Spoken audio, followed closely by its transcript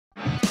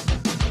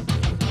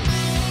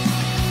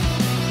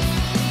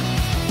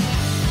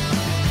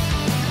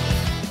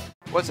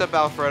What's up,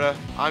 Alfreda?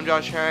 I'm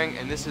Josh Herring,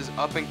 and this is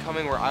Up and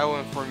Coming, where I will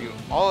inform you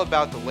all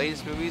about the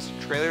latest movies,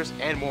 trailers,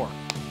 and more.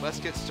 Let's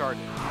get started.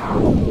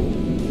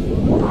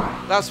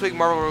 Last week,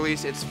 Marvel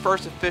released its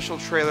first official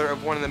trailer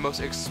of one of the most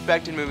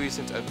expected movies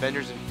since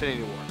Avengers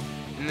Infinity War.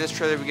 In this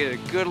trailer, we get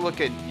a good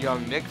look at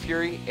young Nick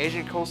Fury,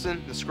 Agent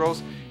Coulson, the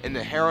Skrulls, and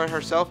the heroine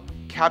herself,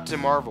 Captain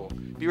Marvel.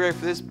 Be ready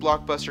for this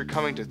blockbuster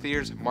coming to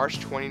theaters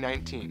March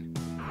 2019.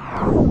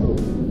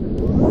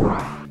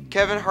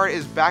 Kevin Hart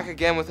is back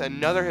again with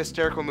another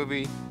hysterical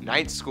movie,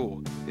 Night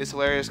School. This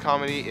hilarious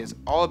comedy is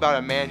all about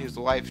a man whose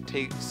life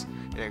takes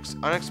an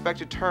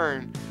unexpected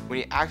turn when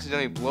he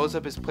accidentally blows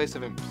up his place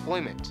of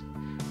employment.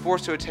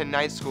 Forced to attend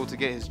night school to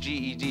get his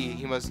GED,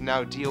 he must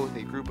now deal with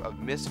a group of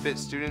misfit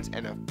students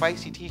and a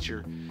feisty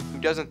teacher who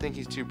doesn't think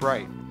he's too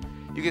bright.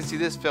 You can see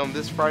this film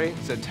this Friday,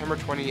 September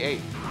 28th.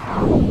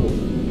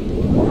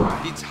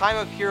 The time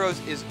of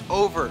heroes is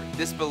over.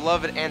 This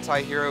beloved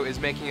anti-hero is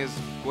making his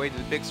way to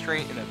the big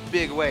screen in a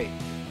big way,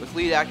 with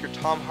lead actor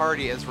Tom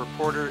Hardy as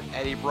reporter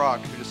Eddie Brock,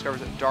 who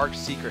discovers a dark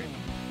secret.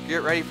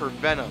 Get ready for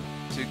Venom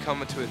to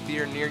come to a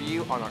theater near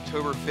you on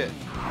October 5th.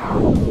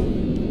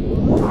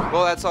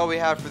 Well, that's all we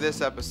have for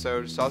this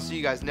episode, so I'll see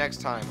you guys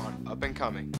next time on Up and Coming.